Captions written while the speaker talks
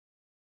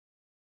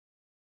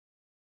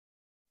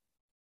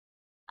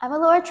I'm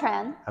Alora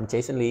Tran, I'm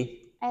Jason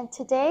Lee. and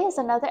today is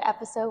another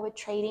episode with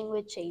Trading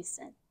with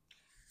Jason.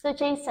 So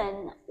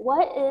Jason,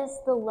 what is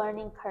the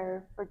learning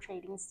curve for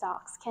trading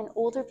stocks? Can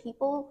older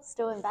people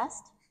still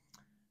invest?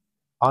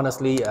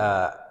 Honestly,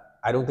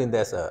 I don't think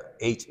there's a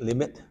age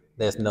limit.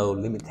 There's no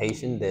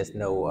limitation. There's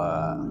no,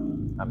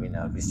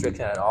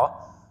 restriction at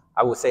all.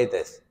 I would say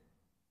this.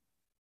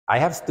 I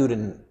have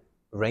students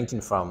ranging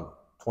from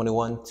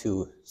 21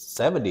 to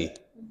 70.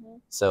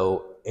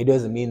 So it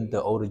doesn't mean the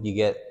older you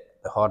get,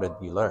 the harder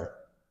you learn.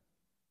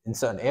 In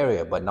certain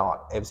area, but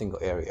not every single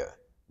area.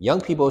 Young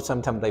people,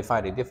 sometimes they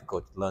find it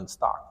difficult to learn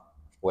stock,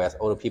 whereas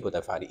older people,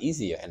 they find it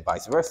easier, and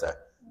vice versa.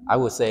 I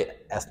would say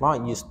as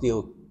long as you're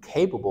still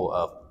capable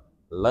of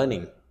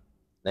learning,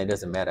 then it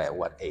doesn't matter at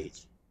what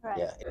age. Right.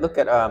 Yeah. Look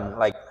at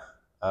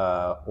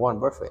Warren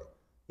Buffett.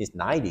 He's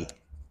 90.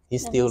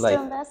 He's And still he's like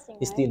still investing,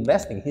 he's right? still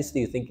investing. He's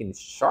still thinking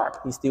sharp.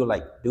 He's still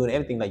like doing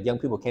everything like young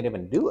people can't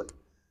even do it.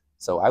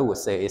 So I would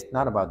say it's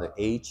not about the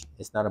age.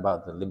 It's not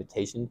about the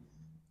limitation.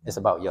 It's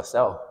about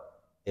yourself.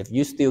 If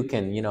you still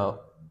can,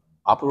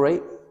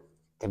 operate,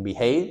 can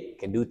behave,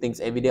 can do things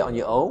every day on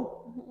your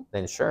own,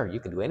 then sure, you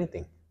can do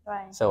anything.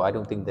 Right. So I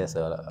don't think there's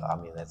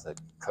that's a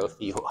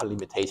curfew or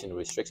limitation or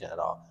restriction at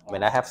all. I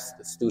mean, I have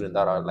students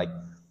that are like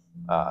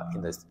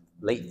in the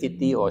late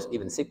 50 or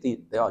even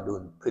 60, they are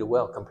doing pretty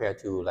well compared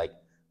to like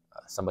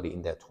somebody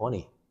in their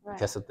 20 Right.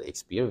 because of the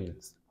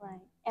experience. Right.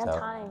 And So-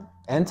 time.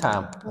 And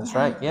time, that's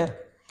right, yeah.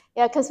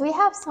 Yeah, because we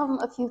have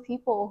a few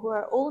people who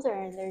are older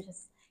and they're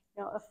just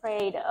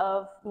afraid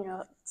of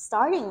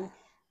starting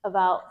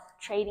about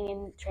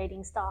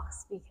trading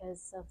stocks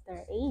because of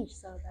their age.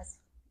 So that's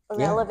a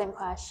Yeah. relevant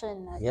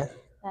question Yeah.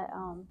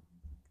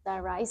 that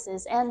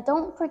arises. And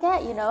don't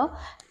forget,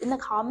 in the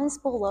comments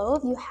below,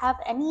 if you have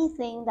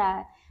anything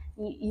that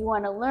you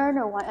want to learn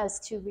or want us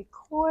to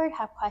record,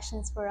 have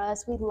questions for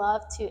us, we'd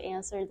love to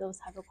answer those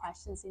type of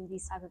questions in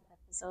these type of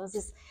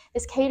episodes.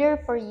 It's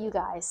catered for you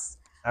guys.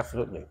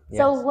 Absolutely. Yes.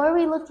 So what are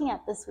we looking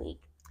at this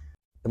week?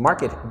 The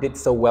market did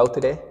so well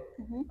today.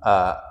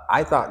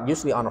 I thought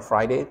usually on a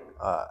Friday,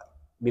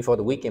 before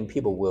the weekend,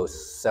 people will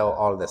sell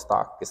all of their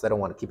stock because they don't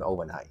want to keep it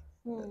overnight.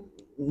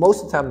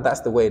 Most of the time, that's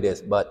the way it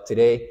is. But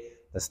today,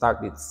 the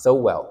stock did so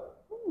well,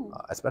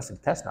 especially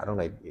Tesla. I don't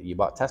know if you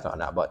bought Tesla or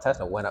not, but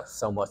Tesla went up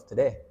so much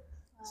today.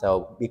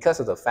 So because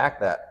of the fact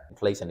that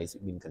inflation is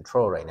in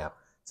control right now,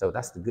 so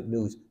that's the good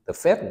news. The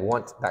Fed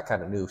wants that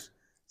kind of news.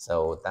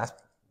 So that's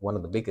one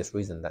of the biggest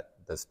reasons that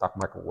the stock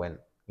market went,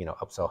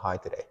 up so high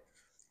today.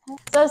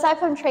 So aside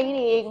from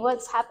trading,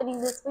 what's happening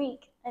this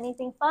week?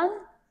 Anything fun?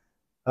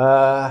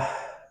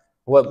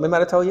 What remember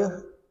I told you?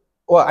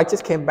 Well, I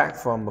just came back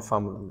from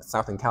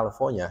Southern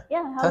California.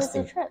 Yeah, how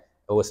testing. was your trip?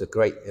 It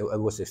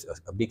was it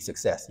was a big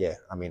success. Yeah,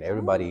 I mean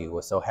everybody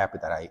was so happy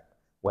that I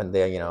went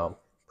there.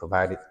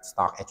 Provided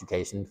stock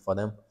education for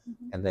them,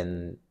 and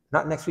then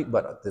not next week,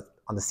 but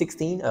on the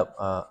 16th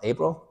of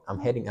April, I'm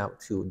heading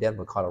out to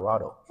Denver,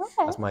 Colorado.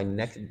 Okay. That's my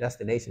next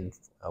destination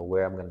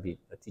where I'm going to be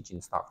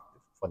teaching stock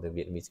for the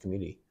Vietnamese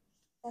community.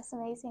 That's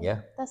amazing.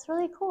 Yeah. That's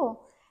really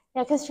cool.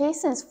 Yeah, because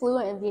Jason's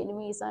fluent in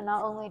Vietnamese, so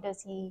not only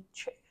does he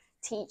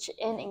teach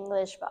in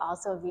English, but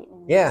also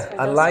Vietnamese. Yeah,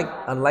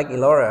 unlike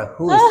Elora,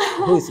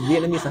 who's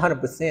Vietnamese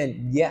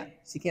 100%, yeah,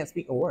 she can't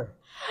speak a word.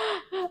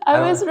 I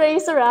was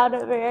raised around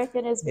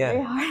American. It's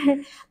very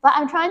hard, but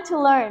I'm trying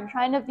to learn,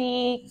 trying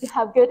to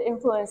have good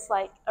influence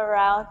like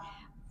around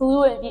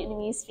fluent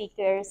Vietnamese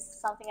speakers,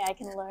 something I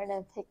can learn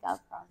and pick up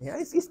from. Yeah,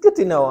 it's good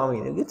to know. I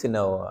mean, it's good to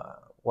know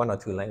one or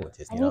two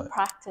languages. I need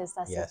practice.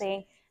 That's the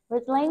thing.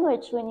 With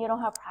language, when you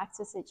don't have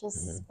practice, it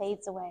just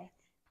fades away.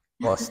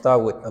 Well,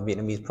 start with a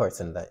Vietnamese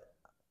person. That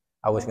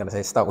I was gonna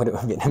say start with a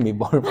Vietnamese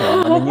born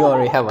person, but then you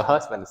already have a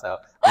husband, so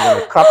I'm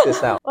gonna crop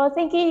this out. Well,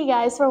 thank you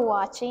guys for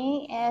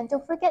watching, and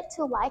don't forget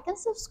to like and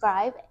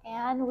subscribe,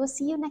 and we'll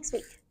see you next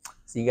week.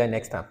 See you guys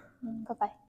next time. Bye-bye.